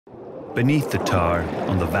Beneath the tar,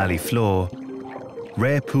 on the valley floor,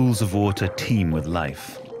 rare pools of water teem with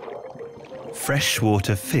life.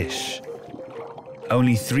 Freshwater fish.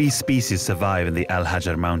 Only 3 species survive in the Al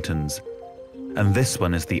Hajar Mountains, and this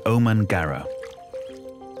one is the Oman Garra.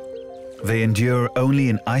 They endure only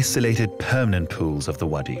in isolated permanent pools of the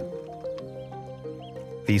Wadi.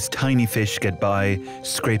 These tiny fish get by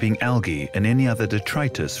scraping algae and any other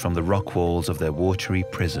detritus from the rock walls of their watery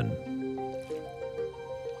prison.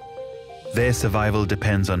 Their survival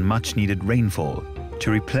depends on much-needed rainfall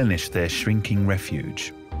to replenish their shrinking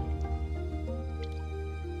refuge.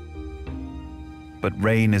 But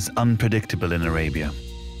rain is unpredictable in Arabia.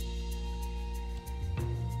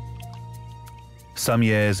 Some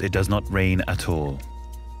years it does not rain at all.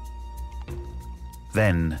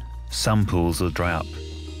 Then some pools will dry up,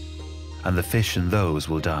 and the fish in those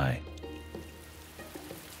will die.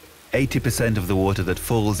 80% of the water that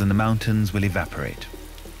falls in the mountains will evaporate.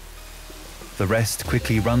 The rest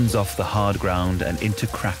quickly runs off the hard ground and into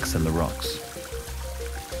cracks in the rocks.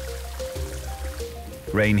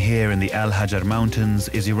 Rain here in the Al Hajar Mountains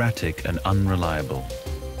is erratic and unreliable.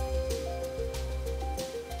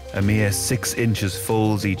 A mere 6 inches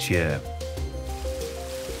falls each year,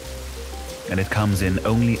 and it comes in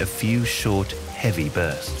only a few short, heavy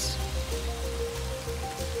bursts.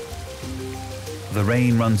 The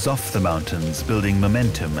rain runs off the mountains, building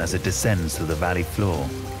momentum as it descends to the valley floor.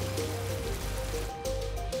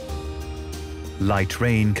 Light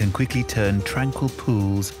rain can quickly turn tranquil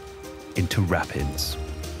pools into rapids.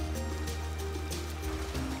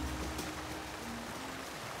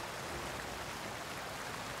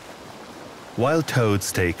 While toads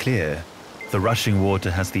stay clear, the rushing water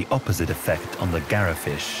has the opposite effect on the Garra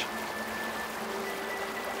fish.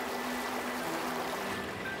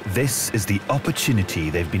 This is the opportunity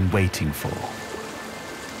they've been waiting for.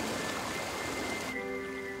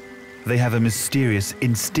 They have a mysterious,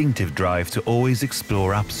 instinctive drive to always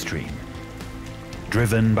explore upstream,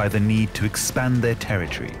 driven by the need to expand their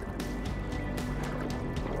territory.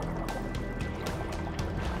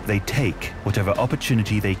 They take whatever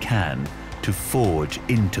opportunity they can to forge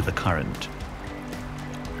into the current.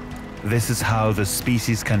 This is how the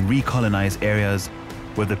species can recolonize areas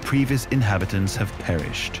where the previous inhabitants have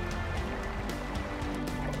perished.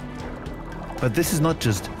 But this is not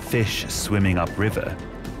just fish swimming upriver.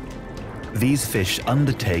 These fish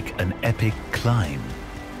undertake an epic climb.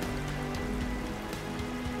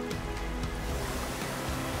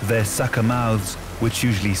 Their sucker mouths, which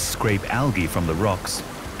usually scrape algae from the rocks,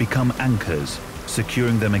 become anchors,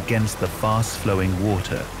 securing them against the fast-flowing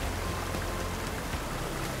water.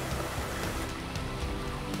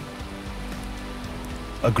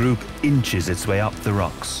 A group inches its way up the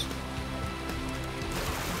rocks.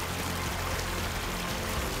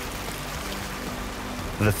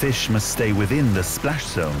 The fish must stay within the splash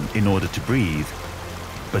zone in order to breathe,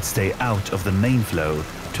 but stay out of the main flow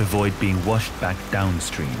to avoid being washed back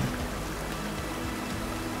downstream.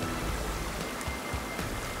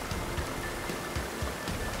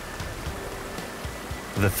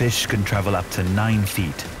 The fish can travel up to 9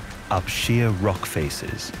 feet up sheer rock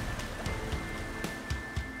faces.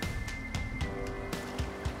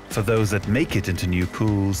 For those that make it into new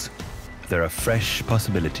pools, there are fresh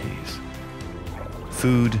possibilities.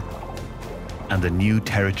 Food and a new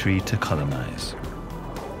territory to colonize.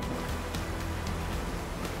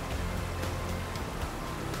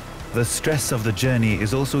 The stress of the journey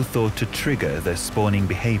is also thought to trigger their spawning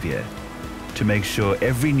behavior, to make sure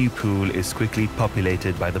every new pool is quickly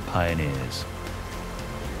populated by the pioneers.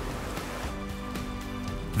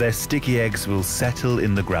 Their sticky eggs will settle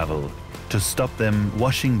in the gravel to stop them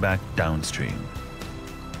washing back downstream.